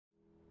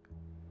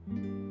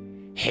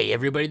Hey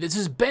everybody, this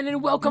is Ben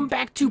and welcome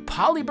back to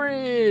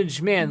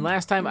Polybridge! Man,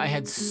 last time I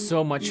had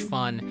so much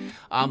fun.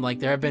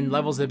 There have been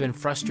levels that have been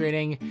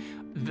frustrating.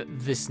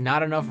 This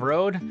not enough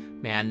road,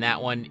 man,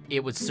 that one,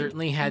 it would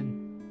certainly had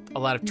a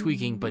lot of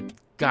tweaking, but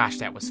gosh,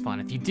 that was fun.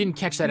 If you didn't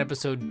catch that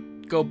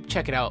episode, go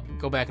check it out.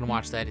 Go back and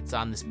watch that. It's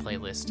on this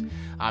playlist.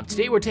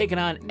 Today we're taking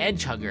on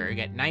Edgehugger. We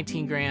got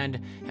 19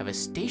 grand, have a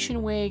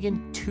station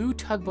wagon, 2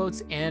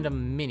 tugboats, and a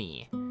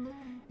mini.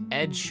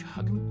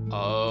 Edgehugger.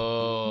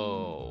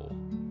 Oh.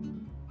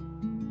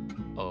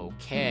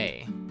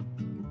 Okay.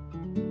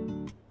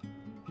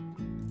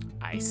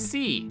 I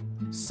see.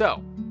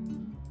 So,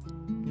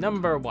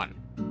 number 1.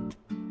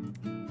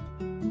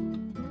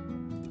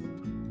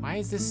 Why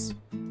is this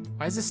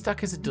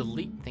stuck as a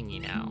delete thingy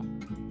now?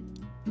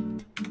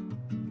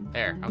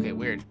 There. Okay,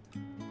 weird.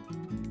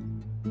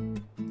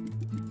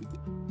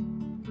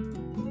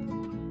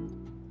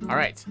 All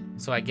right.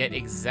 So I get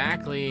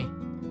exactly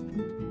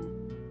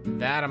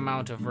that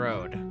amount of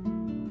road.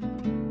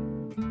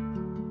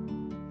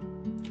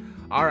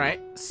 All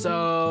right,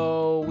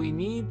 so we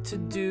need to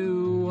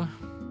do,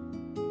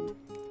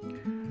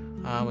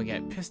 we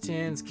got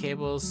pistons,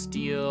 cables,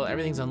 steel,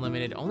 everything's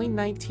unlimited. Only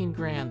 19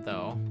 grand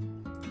though.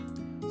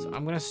 So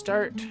I'm gonna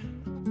start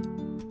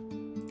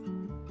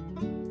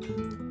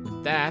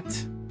with that.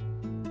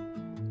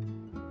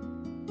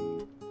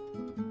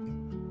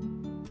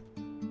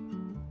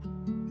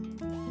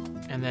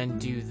 And then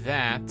do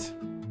that.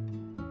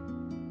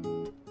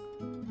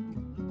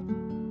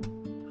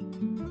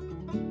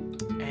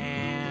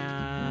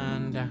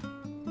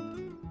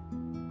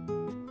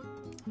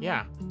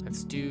 Yeah,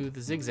 let's do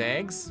the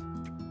zigzags.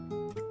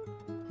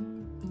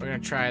 We're gonna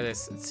try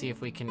this and see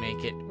if we can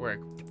make it work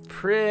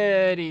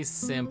pretty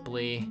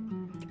simply.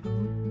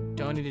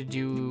 Don't need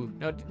to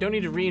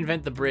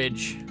reinvent the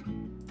bridge.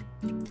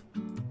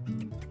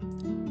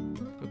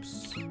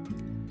 Oops.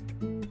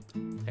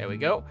 There we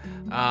go.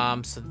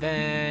 So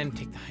then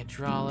take the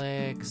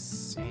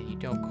hydraulics, and you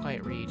don't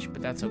quite reach,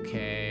 but that's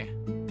okay.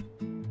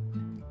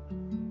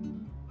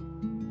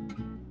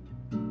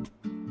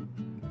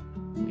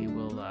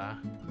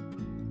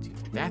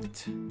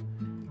 That and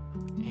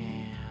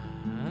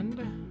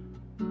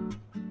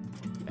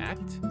that,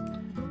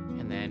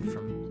 and then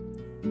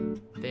from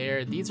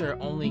there, these are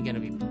only going to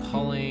be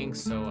pulling,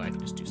 so I can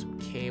just do some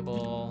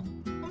cable.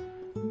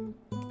 And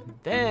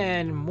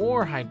then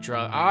more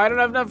hydraulic. Oh, I don't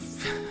have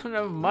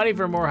enough money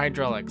for more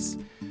hydraulics.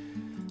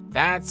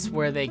 That's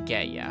where they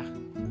get ya.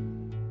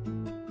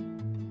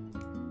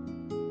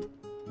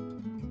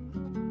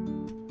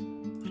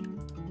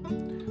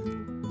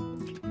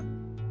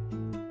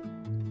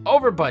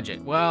 Over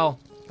budget. Well,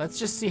 let's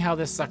just see how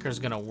this sucker's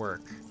gonna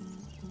work.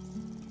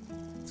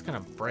 It's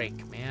gonna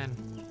break, man.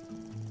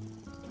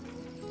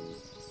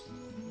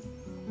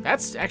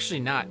 That's actually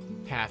not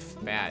half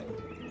bad.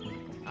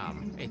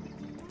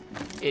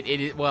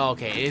 Well,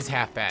 okay, it is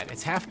half bad.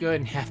 It's half good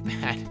and half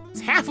bad.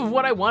 It's half of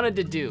what I wanted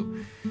to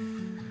do.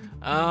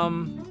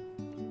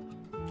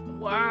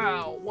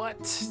 Wow, what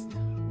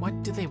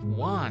do they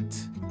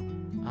want?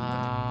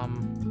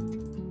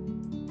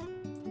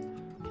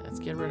 Let's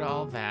get rid of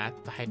all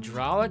that. The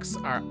hydraulics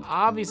are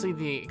obviously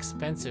the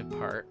expensive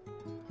part.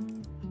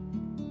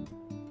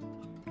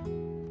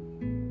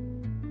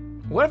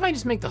 What if I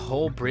just make the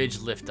whole bridge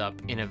lift up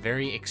in a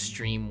very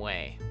extreme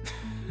way?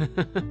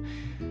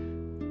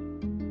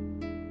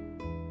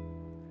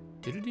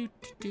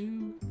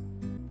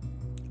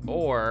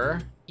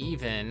 Or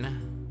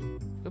even,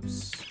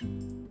 oops.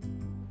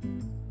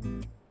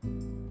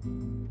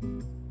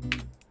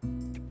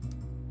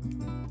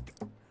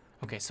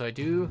 Okay, so I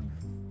do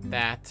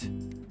that,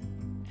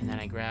 and then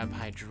I grab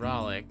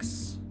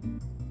hydraulics.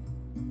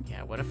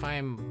 Yeah, what if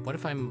I'm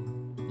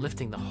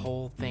lifting the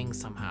whole thing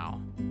somehow?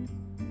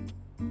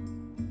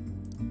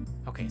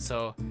 Okay,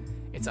 so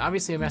it's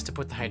obviously a mess to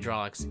put the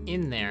hydraulics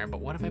in there, but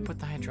what if I put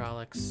the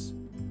hydraulics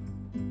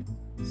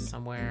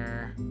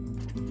somewhere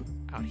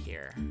out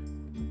here?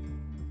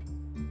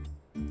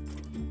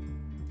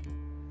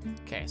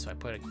 Okay, so I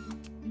put a,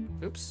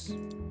 oops,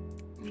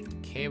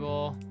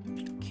 cable,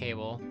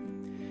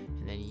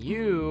 and then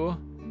you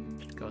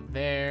go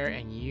there,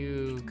 and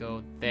you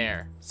go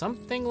there.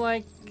 Something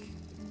like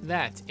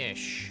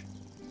that-ish.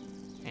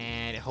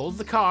 And it holds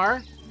the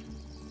car.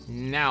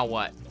 Now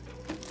what?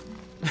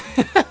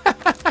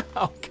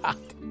 Oh, God.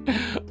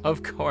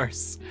 Of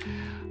course.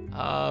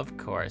 Of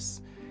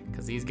course.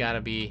 Because these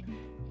gotta be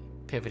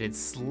pivoted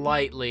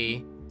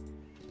slightly.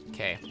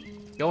 Okay.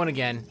 Going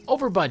again.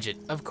 Over budget,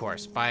 of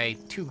course, by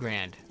 2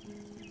 grand.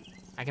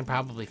 I can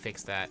probably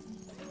fix that.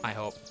 I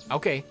hope.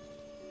 Okay.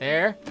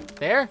 There.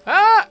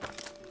 Ah!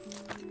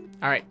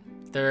 All right,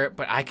 there,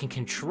 but I can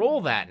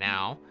control that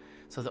now.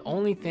 So the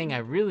only thing I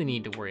really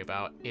need to worry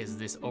about is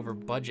this over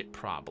budget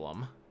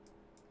problem.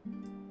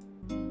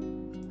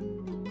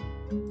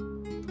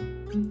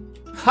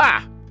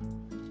 Ha!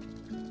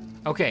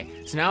 Okay,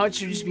 so now it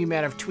should just be a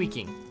matter of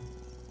tweaking.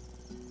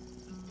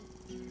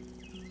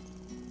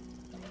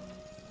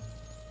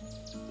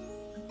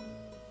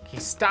 Okay,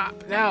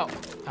 stop, no.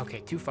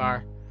 Okay, too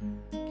far.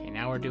 Okay,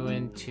 now we're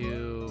doing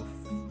 2,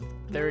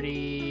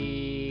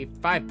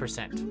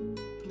 35%.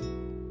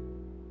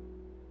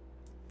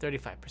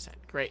 35%.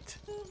 Great.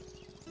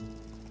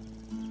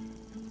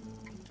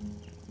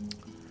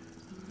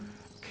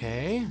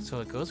 Okay,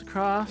 so it goes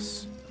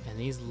across, and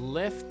these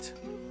lift.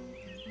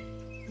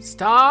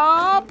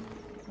 Stop!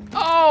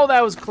 Oh,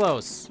 that was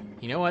close.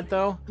 You know what,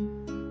 though?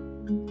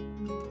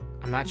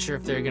 I'm not sure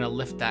if they're gonna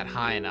lift that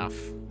high enough.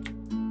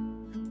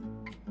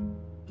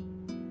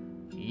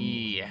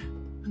 Yeah.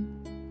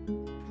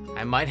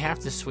 I might have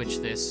to switch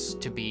this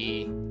to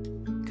be,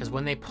 because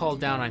when they pull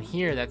down on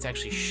here, that's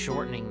actually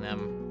shortening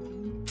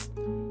them.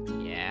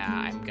 Yeah,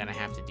 I'm gonna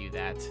have to do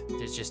that.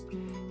 There's just,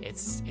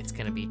 it's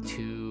gonna be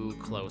too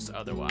close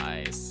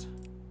otherwise.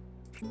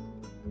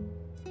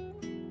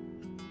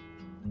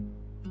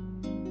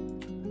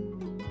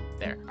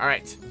 There, all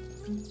right.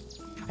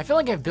 I feel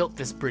like I've built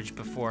this bridge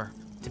before,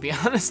 to be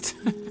honest.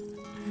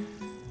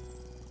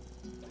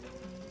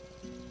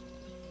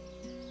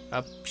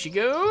 Up she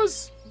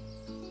goes.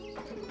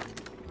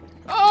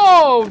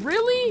 Oh,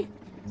 really?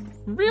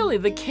 Really,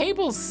 the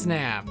cable's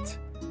snapped.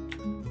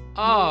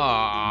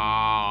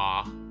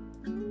 Ah.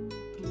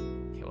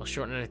 Okay, we'll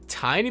shorten it a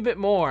tiny bit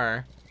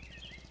more.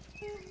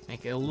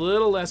 Make it a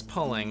little less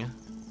pulling.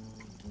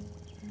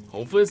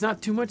 Hopefully it's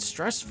not too much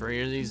stress for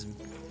you, these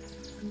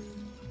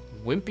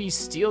wimpy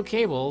steel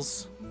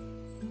cables.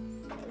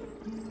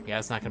 Yeah,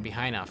 it's not gonna be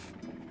high enough.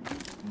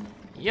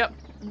 Yep,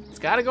 it's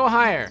gotta go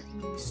higher.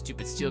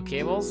 Stupid steel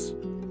cables.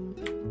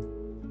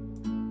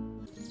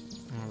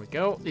 There we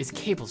go. These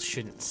cables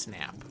shouldn't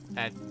snap.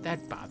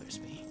 That bothers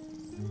me.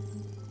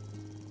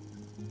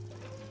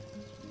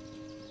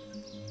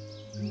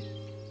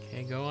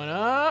 Okay, going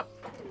up.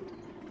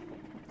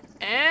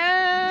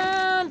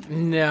 And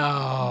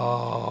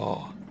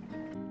no.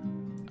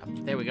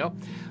 There we go.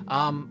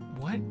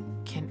 What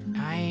can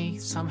I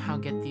somehow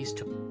get these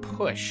to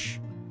push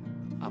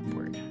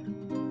upward?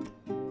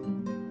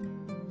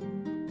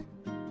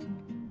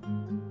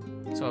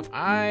 So if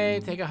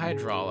I take a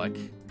hydraulic,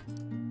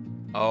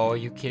 oh, are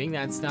you kidding?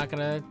 That's not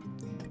gonna,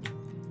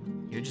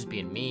 you're just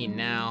being mean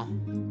now.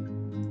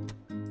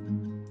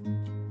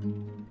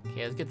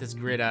 Okay, let's get this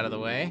grid out of the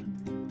way.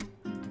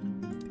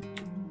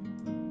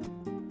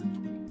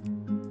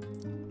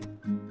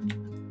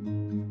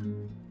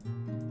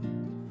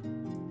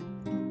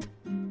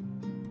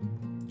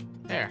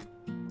 There.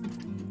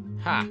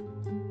 Ha.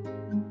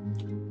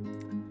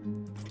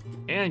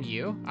 And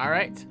you, all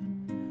right.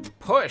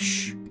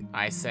 Push,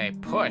 I say,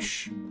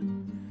 push.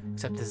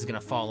 Except this is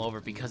gonna fall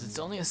over because it's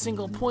only a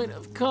single point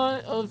of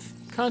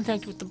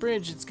contact with the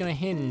bridge. It's gonna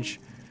hinge.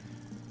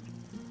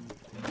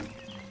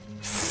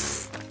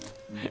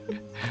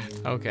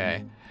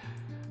 Okay.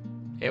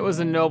 It was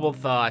a noble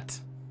thought.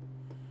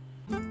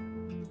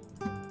 Come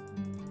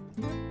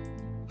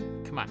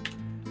on.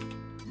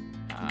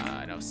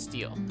 No,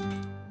 steel.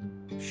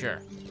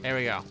 Sure, there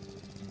we go.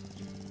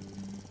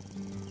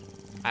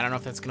 I don't know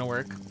if that's gonna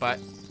work, but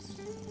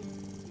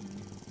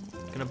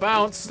it's gonna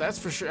bounce, that's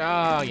for sure.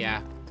 Oh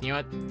yeah, you know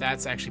what?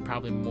 That's actually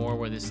probably more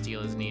where the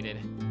steel is needed.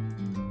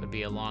 Would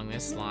be along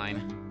this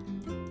line.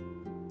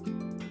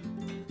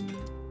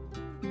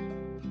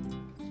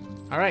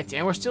 All right,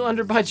 and we're still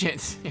under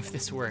budget if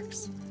this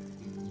works.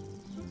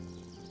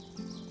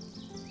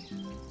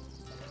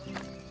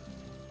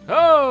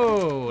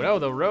 Oh, no,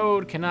 the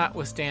road cannot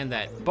withstand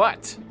that,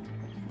 but.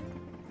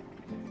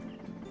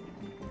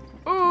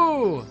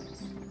 Ooh,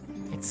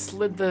 it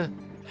slid the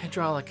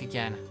hydraulic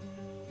again.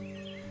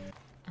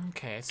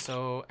 Okay,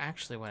 so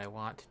actually what I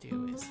want to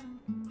do is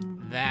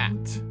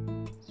that.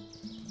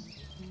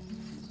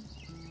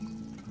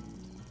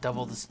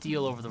 Double the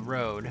steel over the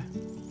road.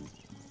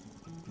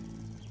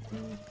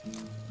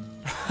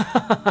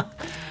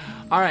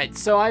 All right,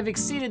 so I've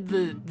exceeded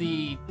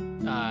the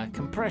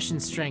compression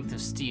strength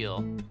of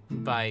steel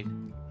by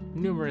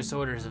numerous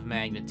orders of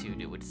magnitude,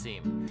 it would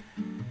seem.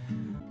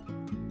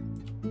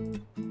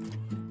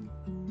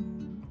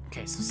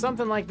 Okay, so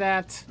something like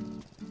that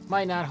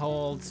might not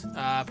hold.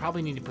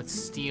 Probably need to put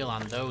steel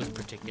on those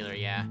particular,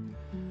 yeah.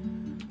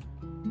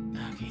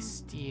 Okay,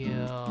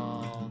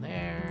 steel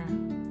there.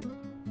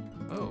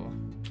 Oh.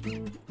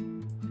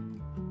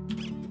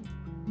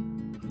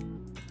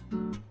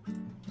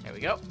 There we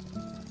go.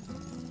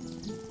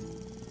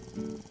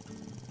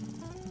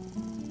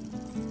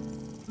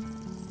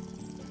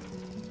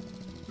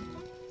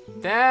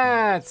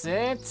 That's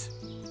it.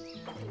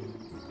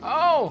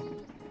 Oh!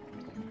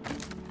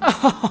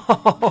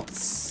 Oh,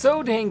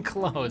 so dang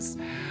close.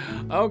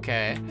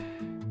 Okay.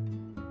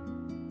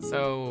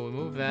 So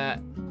move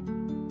that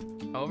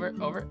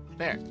over,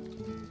 there.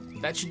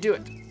 That should do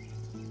it.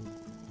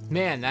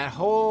 Man, that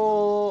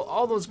whole,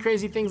 all those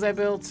crazy things I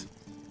built,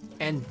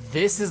 and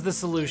this is the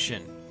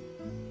solution.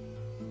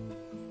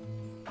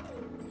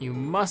 You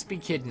must be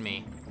kidding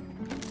me.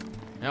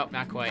 Nope,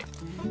 not quite.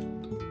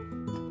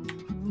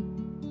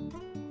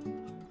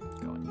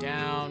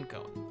 Going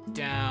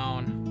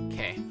down,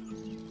 okay.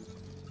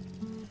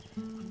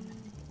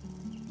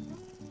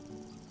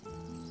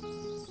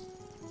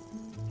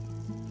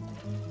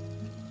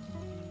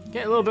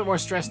 Get a little bit more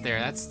stress there.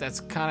 That's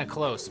kind of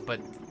close, but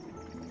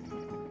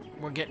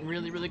We're getting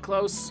really, really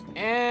close.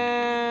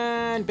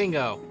 And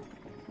bingo.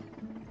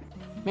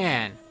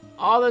 Man,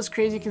 all those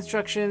crazy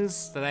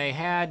constructions that I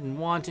had and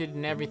wanted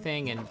and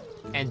everything,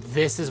 and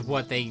this is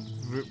what they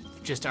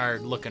just are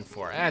looking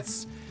for.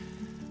 That's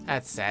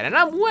sad. And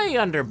I'm way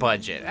under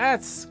budget.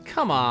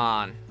 Come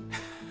on.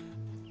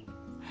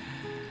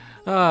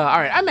 All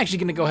right, I'm actually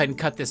gonna go ahead and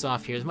cut this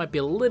off here. This might be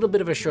a little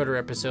bit of a shorter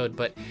episode,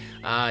 but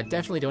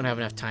definitely don't have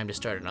enough time to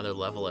start another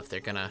level if they're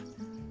gonna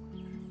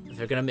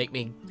make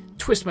me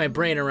twist my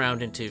brain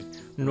around into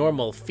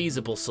normal,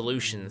 feasible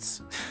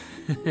solutions.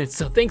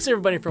 So thanks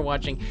everybody for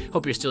watching.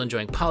 Hope you're still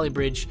enjoying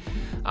Polybridge.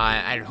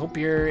 I hope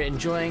you're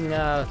enjoying, you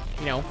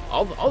know,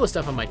 all the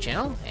stuff on my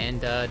channel,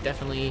 and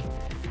definitely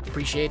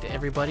appreciate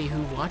everybody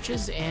who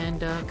watches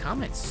and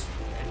comments.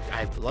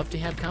 I'd love to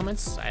have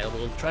comments. I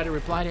will try to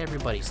reply to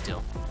everybody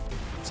still.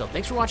 So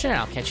thanks for watching, and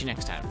I'll catch you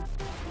next time.